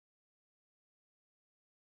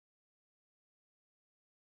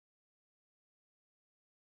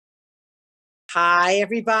Hi,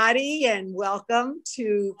 everybody, and welcome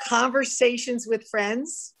to Conversations with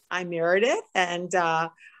Friends. I'm Meredith, and I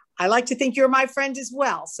like to think you're my friend as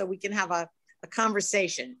well, so we can have a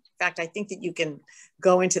conversation. In fact, I think that you can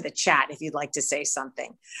go into the chat if you'd like to say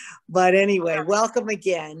something. But anyway, welcome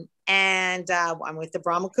again. And I'm with the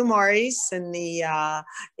Brahma Kumaris in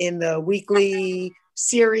the weekly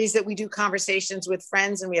series that we do Conversations with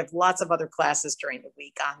Friends, and we have lots of other classes during the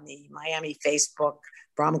week on the Miami Facebook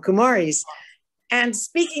Brahma Kumaris. And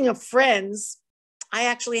speaking of friends, I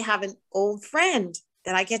actually have an old friend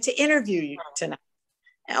that I get to interview tonight.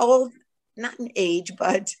 Old, not in age,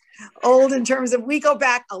 but old in terms of we go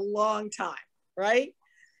back a long time, right?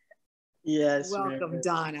 Yes. Welcome, Meredith.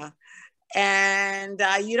 Donna. And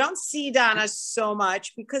you don't see Donna so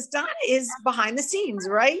much because Donna is behind the scenes,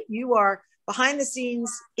 right? You are behind the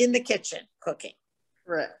scenes in the kitchen cooking.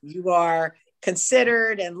 Correct. You are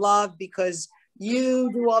considered and loved because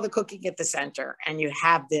you do all the cooking at the center, and you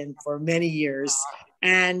have been for many years.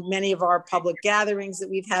 And many of our public gatherings that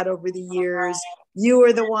we've had over the years, you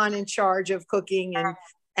are the one in charge of cooking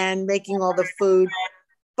and making all the food.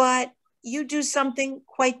 But you do something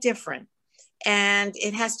quite different. And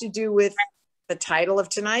it has to do with the title of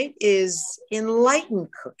tonight is Enlightened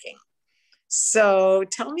Cooking. So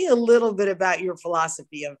tell me a little bit about your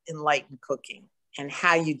philosophy of enlightened cooking and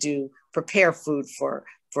how you do prepare food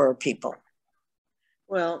for people.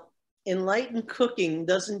 Well, enlightened cooking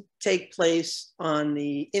doesn't take place in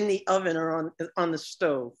the oven or on the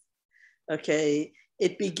stove. Okay,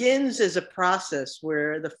 it begins as a process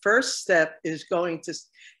where the first step is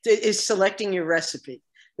selecting your recipe.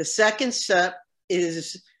 The second step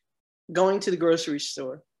is going to the grocery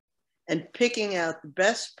store and picking out the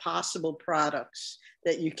best possible products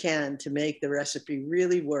that you can to make the recipe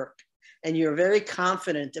really work. And you're very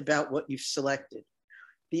confident about what you've selected.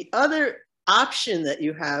 The other option that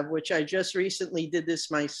you have, which I just recently did this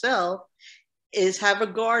myself, is have a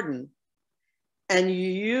garden. And you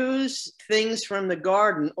use things from the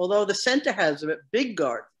garden, although the center has a big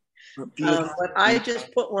garden. But I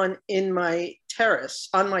just put one in my terrace,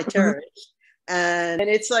 on my terrace. And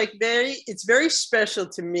it's very special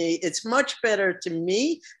to me. It's much better to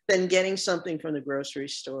me than getting something from the grocery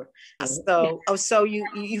store. So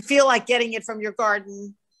you feel like getting it from your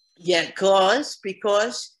garden? Yeah,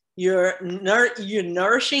 because you're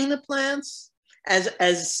nourishing the plants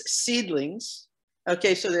as seedlings.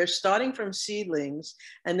 Okay, so they're starting from seedlings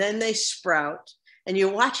and then they sprout and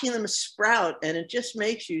you're watching them sprout and it just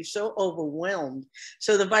makes you so overwhelmed.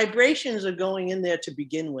 So the vibrations are going in there to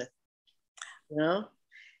begin with, you know?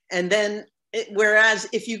 And then, whereas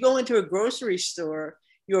if you go into a grocery store,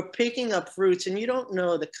 you're picking up fruits and you don't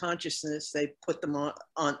know the consciousness they put them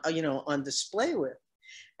on display with.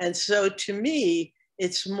 And so to me,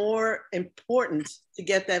 it's more important to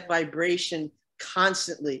get that vibration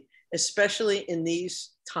constantly, especially in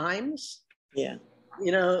these times. Yeah.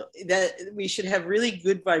 You know, that we should have really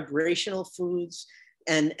good vibrational foods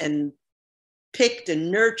and picked and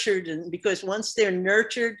nurtured. And because once they're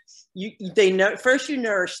nurtured, first you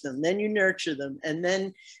nourish them, then you nurture them, and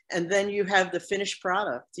then you have the finished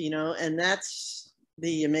product, you know, and that's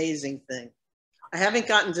the amazing thing. I haven't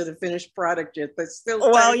gotten to the finished product yet, but still.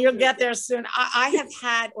 Well, you'll get there soon. I have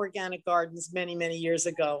had organic gardens many, many years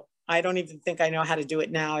ago. I don't even think I know how to do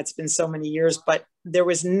it now. It's been so many years, but there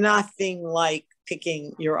was nothing like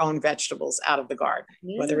picking your own vegetables out of the garden,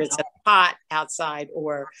 whether it's a pot outside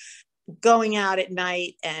or going out at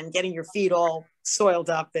night and getting your feet all soiled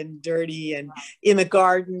up and dirty and in the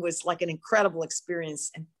garden was like an incredible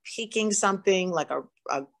experience. And picking something like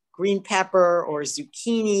a green pepper or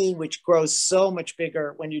zucchini, which grows so much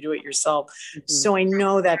bigger when you do it yourself. Mm-hmm. So I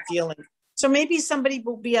know that feeling. So maybe somebody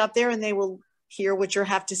will be out there and they will hear what you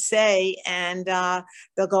have to say and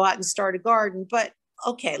they'll go out and start a garden. But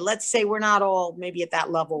okay, let's say we're not all maybe at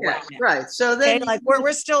that level right now. Right. So then, okay? Like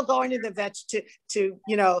we're still going to the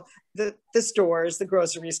you know, the stores, the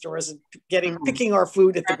grocery stores, and picking our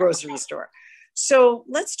food at the grocery store. So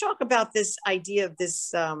let's talk about this idea of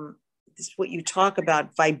this what you talk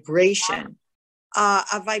about, vibration.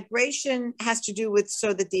 A vibration has to do with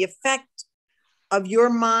so that the effect of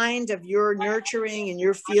your mind, of your nurturing and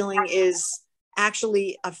your feeling is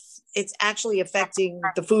actually affecting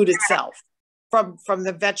the food itself, from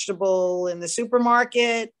the vegetable in the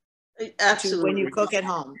supermarket. Absolutely. To when you cook at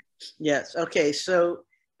home. Yes. Okay. So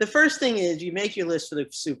the first thing is you make your list for the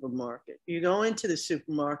supermarket. You go into the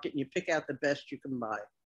supermarket and you pick out the best you can buy.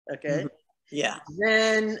 Okay. Mm-hmm. Yeah.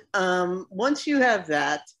 Then once you have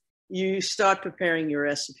that, you start preparing your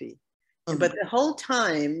recipe. Mm-hmm. But the whole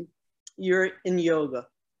time you're in yoga.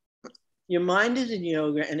 Your mind is in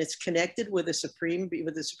yoga and it's connected with the supreme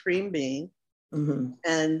being. Mm-hmm.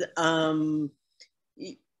 And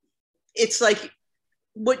it's like,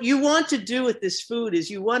 what you want to do with this food is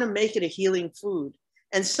you want to make it a healing food.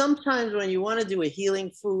 And sometimes when you want to do a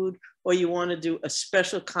healing food, or you want to do a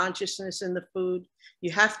special consciousness in the food,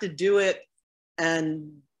 you have to do it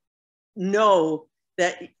and know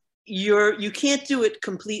that you can't do it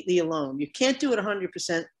completely alone. You can't do it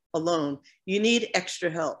 100% alone. You need extra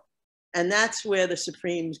help. And that's where the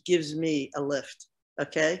Supremes gives me a lift.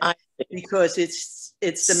 Okay. Because it's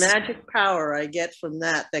the magic power I get from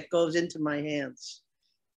that goes into my hands.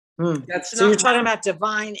 So you're talking about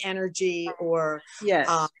divine energy, or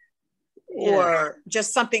yes, or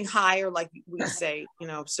just something higher, like we say, you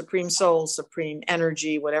know, supreme soul, supreme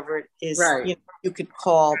energy, whatever it is, right. You know, you could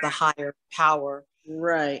call the higher power.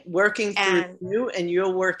 Right. Working through you, and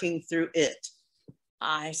you're working through it.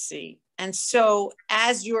 I see. And so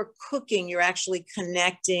as you're cooking, you're actually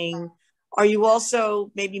connecting. Are you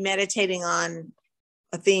also maybe meditating on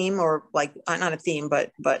a theme, or like not a theme,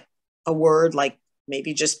 but a word, like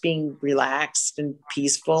maybe just being relaxed and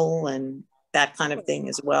peaceful and that kind of thing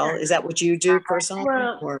as well? Is that what you do personally?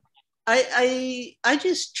 Well, or? I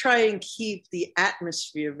just try and keep the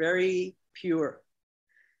atmosphere very pure.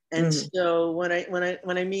 And so when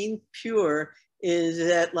I mean pure is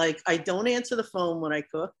that, like, I don't answer the phone when I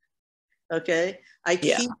cook. Okay. I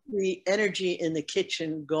keep the energy in the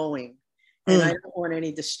kitchen going, and I don't want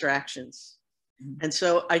any distractions. And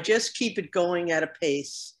so I just keep it going at a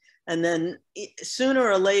pace. And then sooner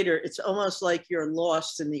or later, it's almost like you're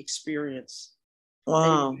lost in the experience.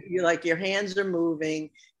 Wow. You're like, your hands are moving,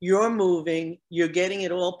 you're getting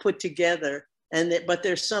it all put together. But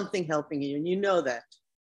there's something helping you, and you know that.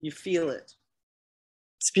 You feel it.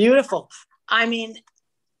 It's beautiful. I mean,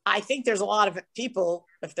 I think there's a lot of people,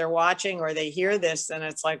 if they're watching or they hear this, and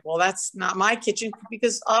it's like, well, that's not my kitchen,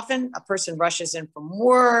 because often a person rushes in from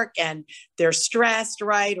work and they're stressed,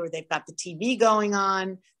 right? Or they've got the TV going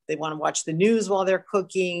on. They want to watch the news while they're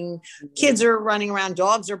cooking. Kids are running around,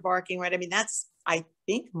 dogs are barking, right? I mean, that's, I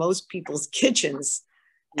think, most people's kitchens.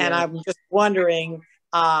 Yeah. And I'm just wondering,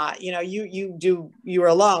 you know, you're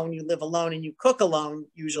alone, you live alone, and you cook alone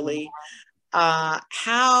usually.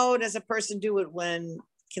 How does a person do it?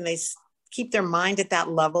 Can they keep their mind at that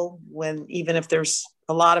level when, even if there's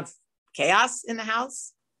a lot of chaos in the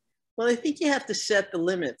house? Well, I think you have to set the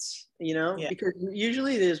limits, you know, because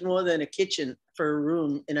usually there's more than a kitchen for a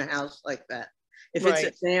room in a house like that. If it's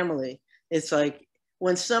a family, it's like,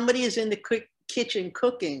 when somebody is in the kitchen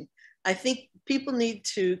cooking, I think people need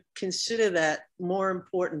to consider that more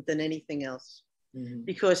important than anything else,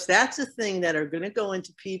 because that's the thing that are going to go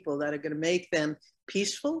into people, that are going to make them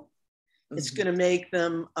peaceful. It's going to make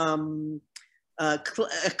them,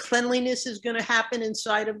 cleanliness is going to happen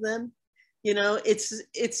inside of them. You know,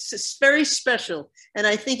 it's very special. And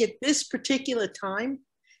I think at this particular time,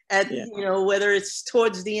 you know, whether it's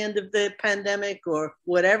towards the end of the pandemic or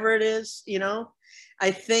whatever it is, you know,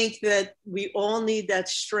 I think that we all need that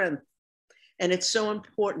strength. And it's so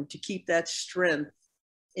important to keep that strength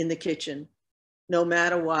in the kitchen, no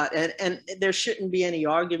matter what. And there shouldn't be any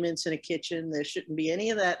arguments in a kitchen. There shouldn't be any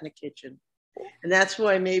of that in the kitchen. And that's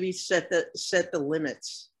why maybe set the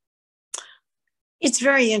limits. It's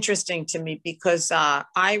very interesting to me, because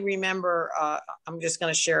I remember, I'm just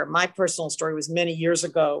going to share my personal story. Was many years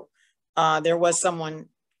ago. There was someone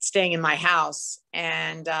staying in my house,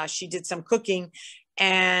 and she did some cooking,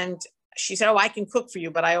 and she said, "Oh, I can cook for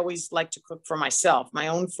you, but I always like to cook for myself, my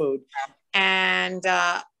own food." And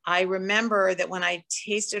I remember that when I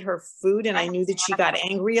tasted her food, and I knew that she got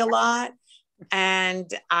angry a lot,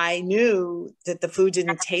 and I knew that the food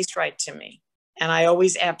didn't taste right to me. And I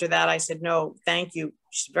always, after that, I said, "No, thank you."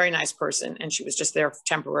 She's a very nice person, and she was just there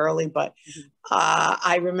temporarily. But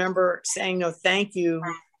I remember saying, "No, thank you.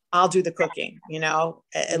 I'll do the cooking, you know,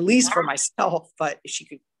 at least for myself." But she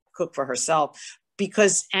could cook for herself,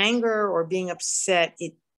 because anger or being upset,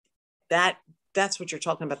 that's what you're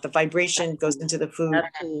talking about. The vibration goes into the food.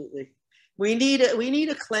 Absolutely. We need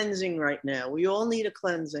a cleansing right now. We all need a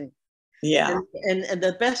cleansing. Yeah. And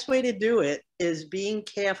the best way to do it is being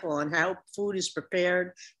careful on how food is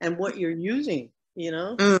prepared and what you're using, you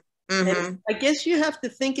know? And I guess you have to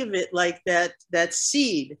think of it like that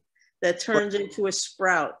seed that turns into a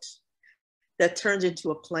sprout, that turns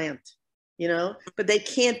into a plant, you know? But they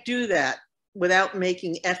can't do that without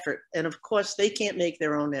making effort. And of course, they can't make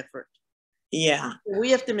their own effort. Yeah.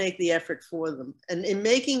 We have to make the effort for them. And in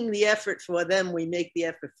making the effort for them, we make the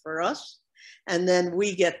effort for us. And then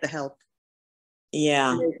we get the help.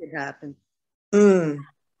 Yeah. To make it happen.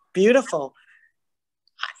 Beautiful.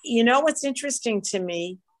 You know, what's interesting to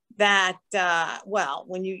me, that, well,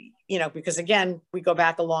 when you know, because again, we go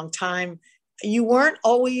back a long time, you weren't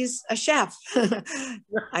always a chef.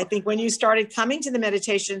 I think when you started coming to the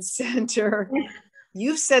meditation center,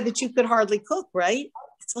 you've said that you could hardly cook, right?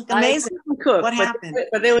 It's like amazing. I couldn't cook, what happened?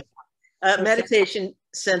 But there was a meditation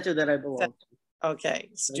center that I belonged to. Okay,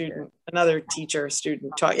 student, another teacher,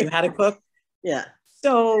 student taught you how to cook. Yeah.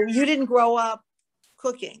 So you didn't grow up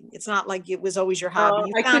cooking. It's not like it was always your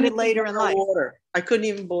hobby. You found it later in life. I couldn't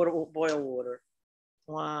even boil water.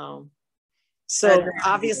 Wow. So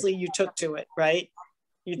obviously you took to it, right?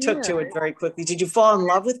 You took to it very quickly. Did you fall in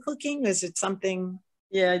love with cooking? Is it something?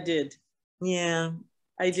 Yeah, I did. Yeah.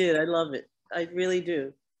 I did. I love it. I really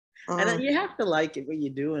do. And you have to like it what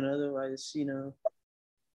you're doing. Otherwise, you know.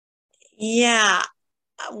 Yeah.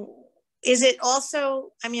 Is it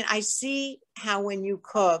also, I mean, I see how when you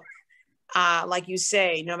cook, like you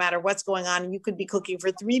say, no matter what's going on, you could be cooking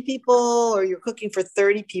for 3 people or you're cooking for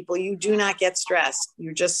 30 people. You do not get stressed.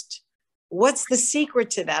 You're just, what's the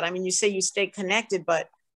secret to that? I mean, you say you stay connected, but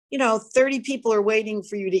you know, 30 people are waiting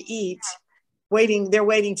for you to eat, they're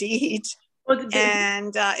waiting to eat.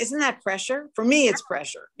 And isn't that pressure? For me, it's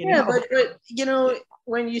pressure. You know? But you know,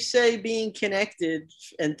 when you say being connected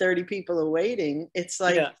and 30 people are waiting, it's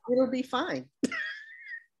like, it'll be fine.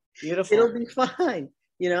 Beautiful. It'll be fine,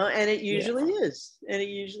 you know, and it usually is. And it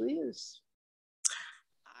usually is.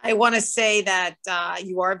 I want to say that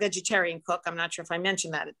you are a vegetarian cook. I'm not sure if I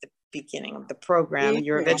mentioned that at the beginning of the program.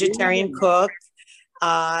 You're a vegetarian cook,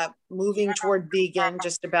 moving toward vegan,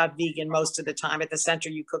 just about vegan most of the time. At the center,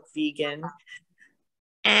 you cook vegan.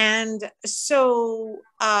 And so,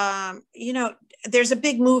 you know, there's a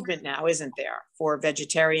big movement now, isn't there, for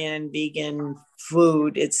vegetarian, vegan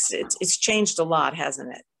food? It's changed a lot,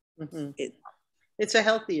 hasn't it? Mm-hmm. It's a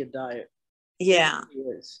healthier diet. Yeah.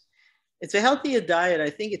 It is. It's a healthier diet.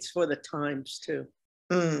 I think it's for the times too.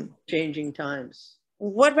 Changing times.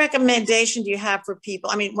 What recommendation do you have for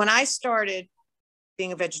people? I mean, when I started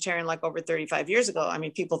being a vegetarian like over 35 years ago, I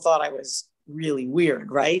mean, people thought I was really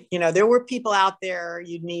weird, right? You know, there were people out there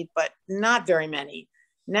you'd meet, but not very many.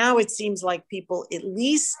 Now it seems like people, at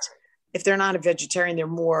least if they're not a vegetarian, they're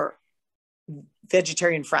more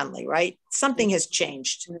vegetarian friendly, right? Something has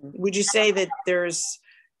changed. Would you say that there's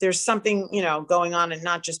something, you know, going on, and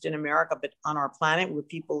not just in America, but on our planet, where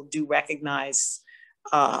people do recognize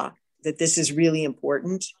that this is really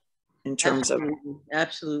important in terms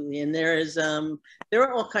absolutely. And there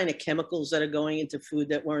are all kind of chemicals that are going into food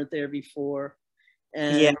that weren't there before,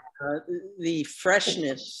 and the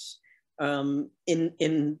freshness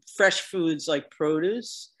in fresh foods like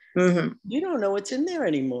produce. You don't know what's in there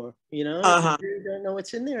anymore, you know. You don't know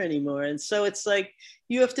what's in there anymore, and so it's like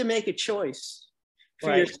you have to make a choice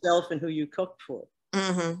for yourself and who you cook for.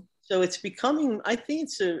 So it's becoming, I think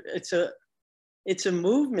it's a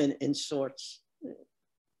movement in sorts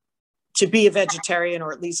to be a vegetarian,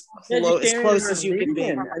 or at least as close as you can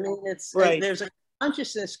be. I mean, it's there's a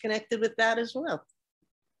consciousness connected with that as well.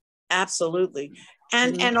 Absolutely.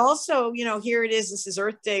 And also, you know, here it is, this is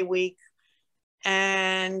Earth Day week.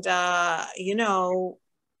 And, you know,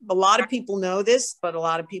 a lot of people know this, but a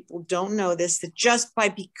lot of people don't know this, that just by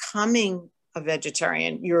becoming a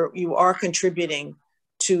vegetarian, you are contributing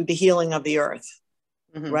to the healing of the earth,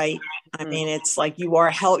 right? I mean, it's like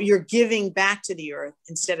you're giving back to the earth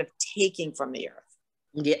instead of taking from the earth.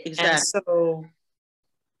 Yeah, exactly.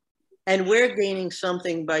 And we're gaining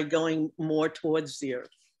something by going more towards the earth,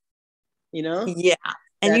 you know? Yeah.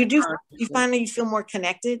 And you find that you feel more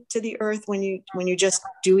connected to the earth when you just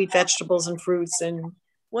do eat vegetables and fruits and.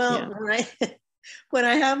 Well, when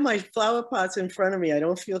I have my flower pots in front of me, I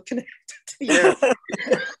don't feel connected to the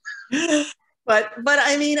earth. But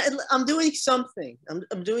I mean, I'm doing something.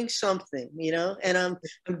 I'm doing something, you know, and I'm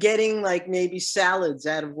getting like maybe salads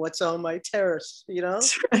out of what's on my terrace, you know.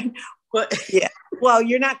 That's right. But well,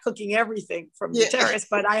 you're not cooking everything from the terrace,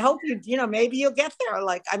 but I hope you know, maybe you'll get there.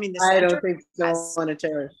 Like, I mean, I don't think so on a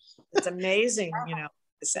terrace. It's amazing, you know,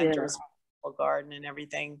 the center's garden and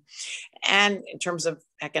everything. And in terms of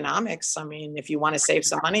economics, I mean, if you want to save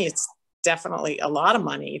some money, it's definitely a lot of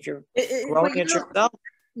money if you're growing it yourself.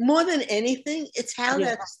 More than anything, it's how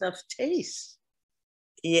that stuff tastes.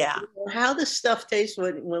 Yeah. How the stuff tastes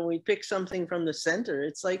when we pick something from the center.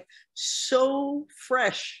 It's like so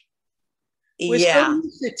fresh. We're so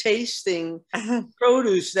used to tasting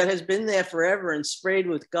produce that has been there forever and sprayed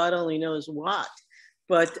with God only knows what.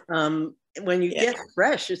 But when you get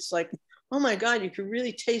fresh, it's like, oh my God, you can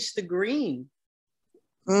really taste the green.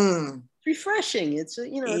 Refreshing. It's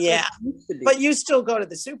you know, it's like it used to be. But you still go to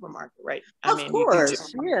the supermarket, right? Of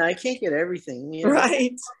course. Yeah, I can't get everything. You know?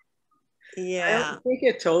 Right. Yeah. I can't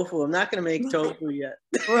get tofu. I'm not going to make tofu yet.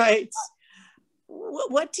 Right.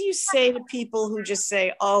 what do you say to people who just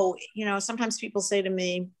say, oh, sometimes people say to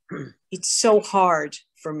me, it's so hard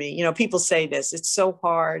for me. People say this, it's so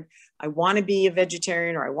hard. I want to be a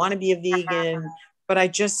vegetarian or I want to be a vegan, but I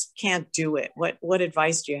just can't do it. What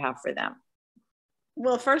advice do you have for them?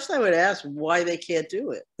 Well, first I would ask why they can't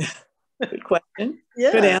do it. Good question.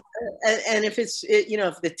 Yeah. Good answer. And if it's,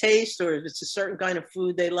 if the taste or if it's a certain kind of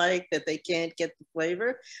food they like that they can't get the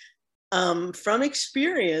flavor, from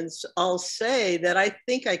experience, I'll say that I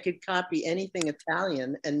think I could copy anything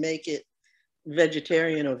Italian and make it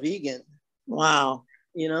vegetarian or vegan. Wow.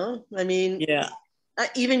 I mean, yeah,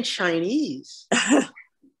 even Chinese.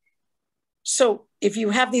 So if you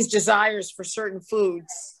have these desires for certain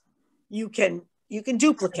foods, you can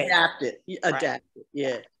duplicate. Adapt it.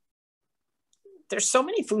 Yeah. There's so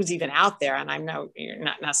many foods even out there, and I know you're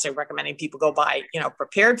not necessarily recommending people go buy,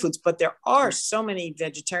 prepared foods, but there are so many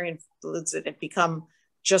vegetarian foods that have become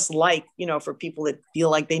just like, for people that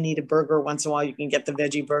feel like they need a burger once in a while, you can get the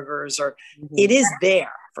veggie burgers, or it is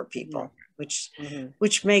there for people,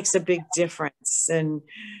 which makes a big difference. And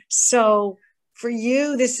so for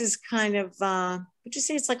you, this is kind of, would you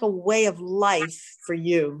say it's like a way of life for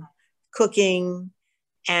you, cooking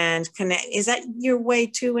and connect? Is that your way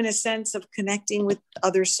too, in a sense of connecting with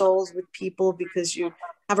other souls, with people, because you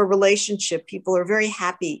have a relationship? People are very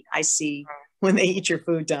happy, I see, when they eat your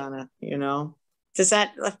food, Donna. Does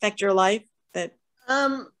that affect your life? That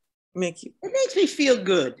it makes me feel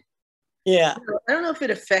good. Yeah. I don't know if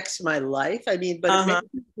it affects my life. I mean, but it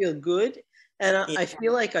makes me feel good, and I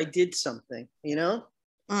feel like I did something.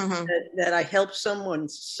 That I helped someone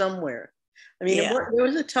somewhere. I mean, there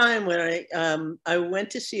was a time when I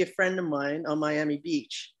went to see a friend of mine on Miami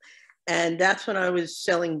Beach, and that's when I was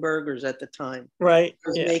selling burgers at the time. Right. I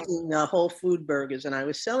was making whole food burgers, and I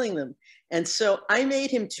was selling them. And so I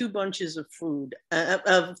made him 2 bunches of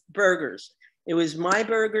of burgers. It was my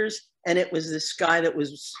burgers, and it was this guy that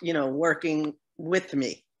was, working with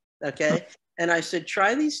me. Okay. And I said,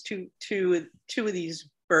 try these two of these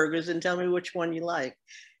burgers and tell me which one you like.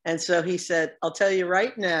 And so he said, I'll tell you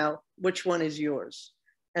right now, which one is yours?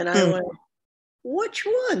 And I went, which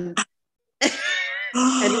one?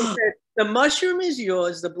 And he said, the mushroom is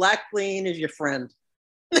yours. The black bean is your friend.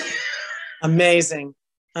 Amazing.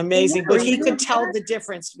 But he could tell the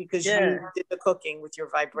difference because you did the cooking with your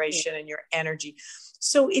vibration and your energy.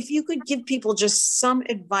 So if you could give people just some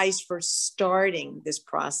advice for starting this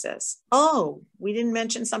process. Oh, we didn't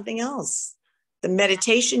mention something else. The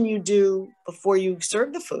meditation you do before you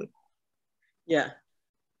serve the food. Yeah.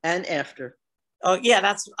 And after. Oh, yeah,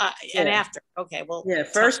 that's, and after. Okay, well. Yeah,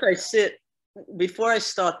 first I sit, before I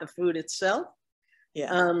start the food itself,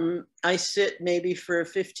 I sit maybe for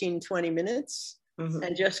 15, 20 minutes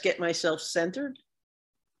and just get myself centered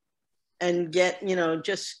and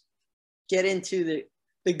just get into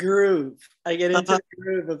the groove. I get into the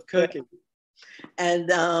groove of cooking.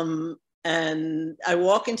 And I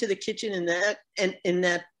walk into the kitchen in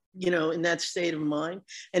that state of mind.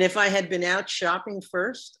 And if I had been out shopping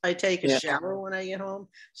first, I take a shower when I get home.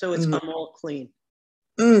 So I'm all clean.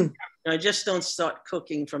 I just don't start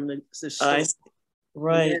cooking from the stove.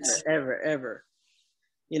 Right. Ever.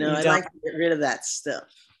 I like to get rid of that stuff.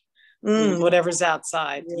 Whatever's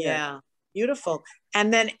outside. Yeah. Beautiful.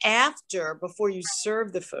 And then before you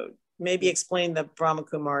serve the food, maybe explain the Brahma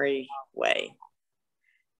Kumari way.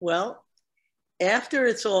 Well, after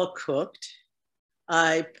it's all cooked,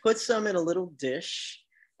 I put some in a little dish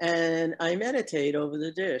and I meditate over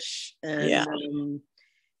the dish. And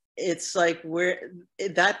it's like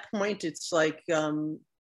at that point, it's like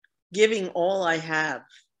giving all I have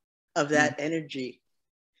of that energy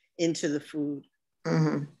into the food,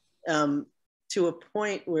 to a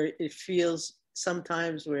point where it feels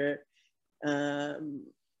sometimes where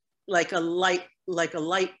like a light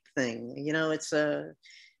thing, it's a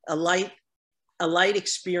light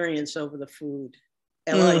experience over the food.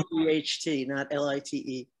 Light, not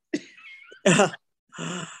Lite.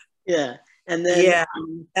 Yeah. And then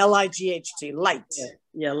Light, light.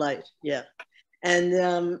 Light. Yeah. And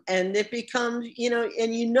it becomes,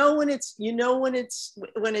 when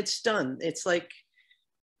it's done. It's like,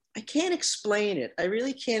 I can't explain it. I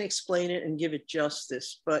really can't explain it and give it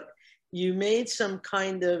justice, but you made some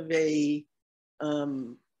kind of a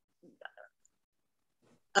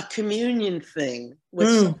communion thing with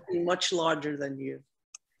something much larger than you,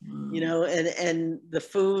 and the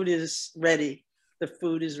food is ready. The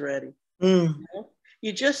food is ready.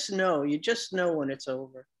 You just know when it's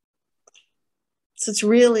over. So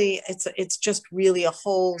it's just really a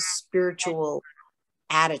whole spiritual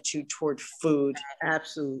attitude toward food.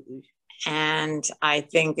 Absolutely. And I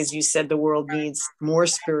think, as you said, the world needs more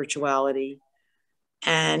spirituality.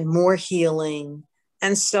 and more healing.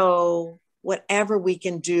 And so whatever we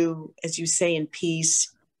can do, as you say, in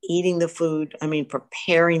peace, eating the food, I mean,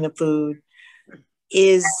 preparing the food,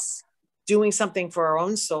 is doing something for our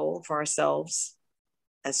own soul, for ourselves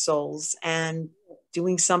as souls, and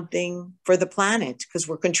doing something for the planet, because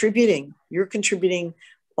we're contributing. You're contributing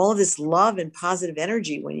all of this love and positive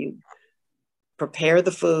energy when you prepare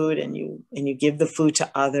the food and you give the food to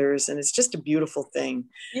others, and it's just a beautiful thing.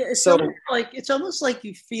 Yeah, So it's almost like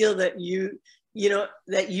you feel that you know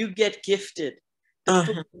that you get gifted. The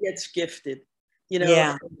food gets gifted. You know,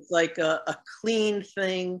 yeah, it's like a clean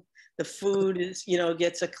thing. The food is, you know,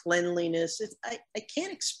 gets a cleanliness. I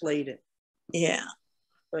can't explain it. yeah.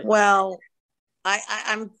 But Well,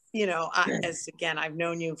 I'm, you know, as again, I've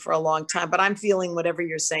known you for a long time, but I'm feeling whatever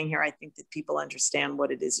you're saying here. I think that people understand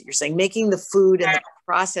what it is that you're saying. Making the food and the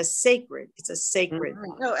process sacred. It's a sacred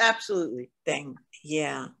no, absolutely thing.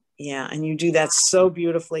 Yeah. Yeah. And you do that so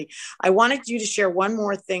beautifully. I wanted you to share one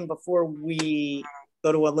more thing before we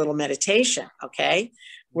go to a little meditation. Okay.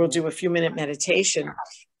 We'll do a few-minute meditation,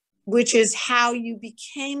 which is how you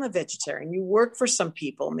became a vegetarian. You work for some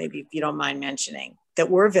people, maybe if you don't mind mentioning, that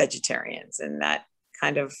were vegetarians, and that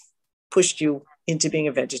kind of pushed you into being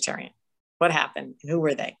a vegetarian. What happened? And who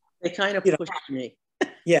were they? They kind of pushed me.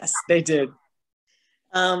 Yes, they did.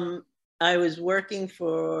 I was working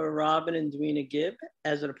for Robin and Dwena Gibb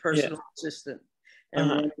as a personal assistant and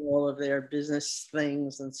running all of their business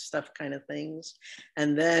things and stuff kind of things.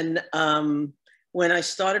 And then when I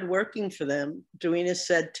started working for them, Dwena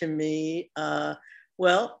said to me,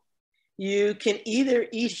 well, you can either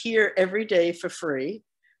eat here every day for free,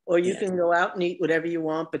 or you can go out and eat whatever you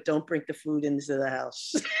want, but don't bring the food into the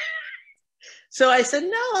house. So I said,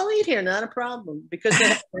 no, I'll eat here, not a problem, because they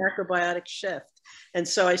have a macrobiotic chef. And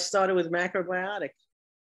so I started with macrobiotic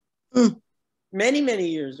many, many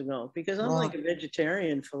years ago, because I'm like a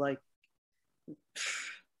vegetarian for like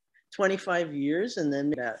 25 years, and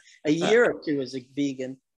then a year or two as a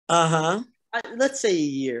vegan. Let's say a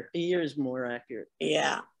year. A year is more accurate.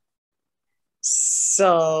 Yeah.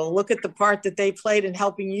 So look at the part that they played in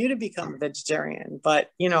helping you to become a vegetarian.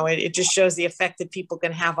 But, you know, it just shows the effect that people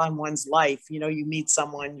can have on one's life. You know, you meet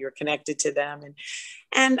someone, you're connected to them.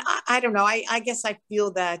 And I don't know, I guess I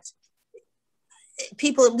feel that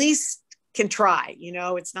people at least can try. You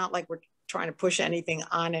know, it's not like we're trying to push anything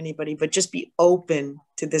on anybody, but just be open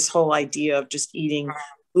to this whole idea of just eating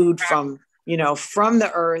food from, you know, from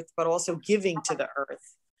the earth, but also giving to the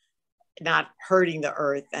earth, not hurting the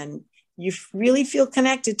earth. And you really feel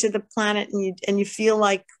connected to the planet, and you feel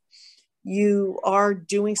like you are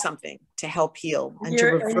doing something to help heal and to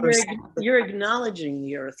reverse. You're acknowledging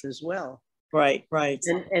the earth as well. Right.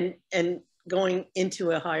 And going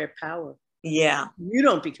into a higher power. Yeah. You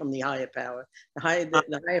don't become the higher power.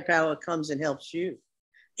 The higher power comes and helps you.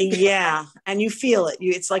 Yeah. And you feel it.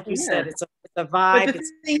 It's like you said, it's a vibe. But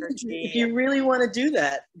if you really want to do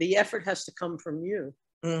that, the effort has to come from you.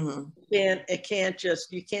 You can't just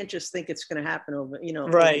think it's going to happen over, you know.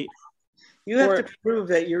 Right. You have to prove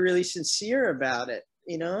that you're really sincere about it,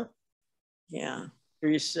 you know. Yeah. For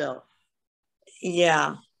yourself.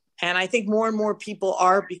 Yeah. And I think more and more people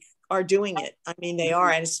are doing it. I mean, they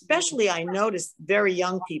are. And especially I noticed very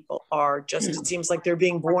young people are just, it seems like they're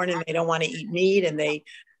being born and they don't want to eat meat, and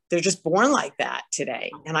they're just born like that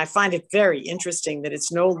today. And I find it very interesting that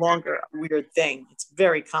it's no longer a weird thing. It's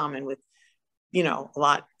very common with, you know, a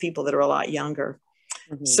lot of people that are a lot younger.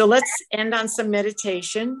 So let's end on some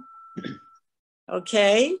meditation.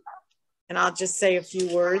 Okay. And I'll just say a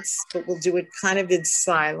few words, but we'll do it kind of in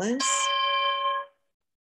silence.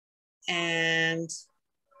 And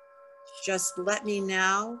just let me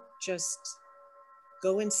now just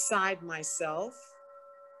go inside myself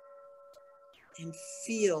and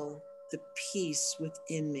feel the peace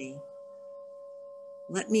within me.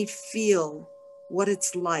 Let me feel what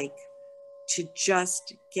it's like to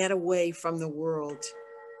just get away from the world,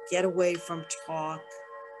 get away from talk,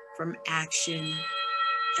 from action,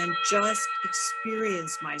 and just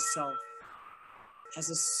experience myself as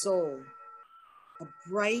a soul, a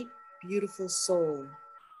bright, beautiful soul,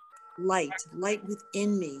 light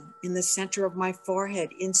within me, in the center of my forehead,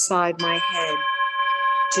 inside my head,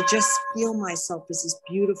 to just feel myself as this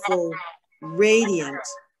beautiful, radiant,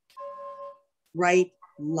 bright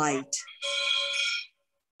light.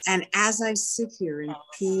 And as I sit here in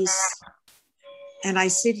peace, and I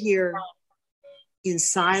sit here in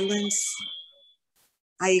silence,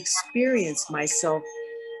 I experience myself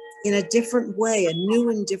in a different way, a new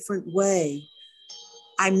and different way.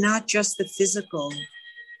 I'm not just the physical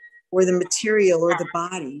or the material or the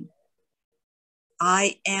body.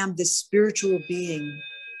 I am the spiritual being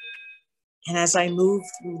And as I move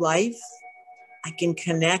through life, I can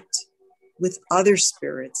connect with other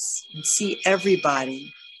spirits and see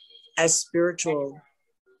everybody as spiritual,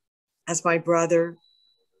 as my brother,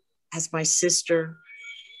 as my sister.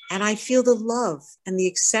 And I feel the love and the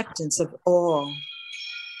acceptance of all.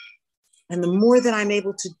 And the more that I'm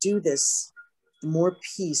able to do this, the more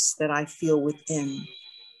peace that I feel within,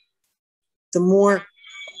 the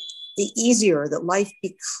easier that life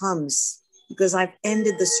becomes, because I've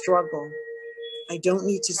ended the struggle. I don't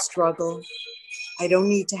need to struggle. I don't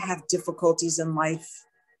need to have difficulties in life.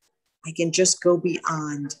 I can just go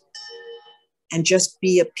beyond and just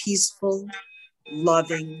be a peaceful,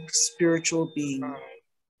 loving, spiritual being.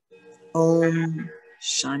 Om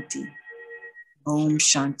Shanti. Om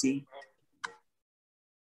Shanti.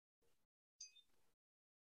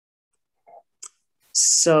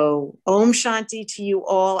 So, Om Shanti to you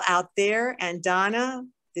all out there. And Donna,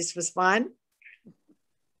 this was fun.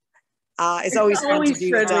 It's always fun to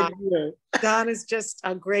be with Donna. Donna's just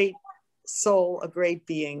a great soul, a great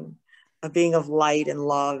being, a being of light and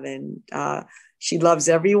love. And she loves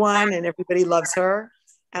everyone and everybody loves her.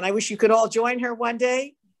 And I wish you could all join her one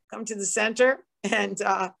day, come to the center and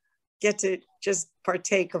get to just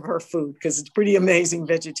partake of her food, because it's pretty amazing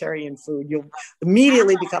vegetarian food. You'll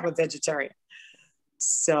immediately become a vegetarian.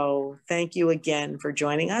 So thank you again for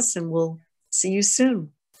joining us, and we'll see you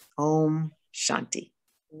soon. Om Shanti.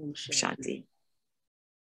 Om Shanti.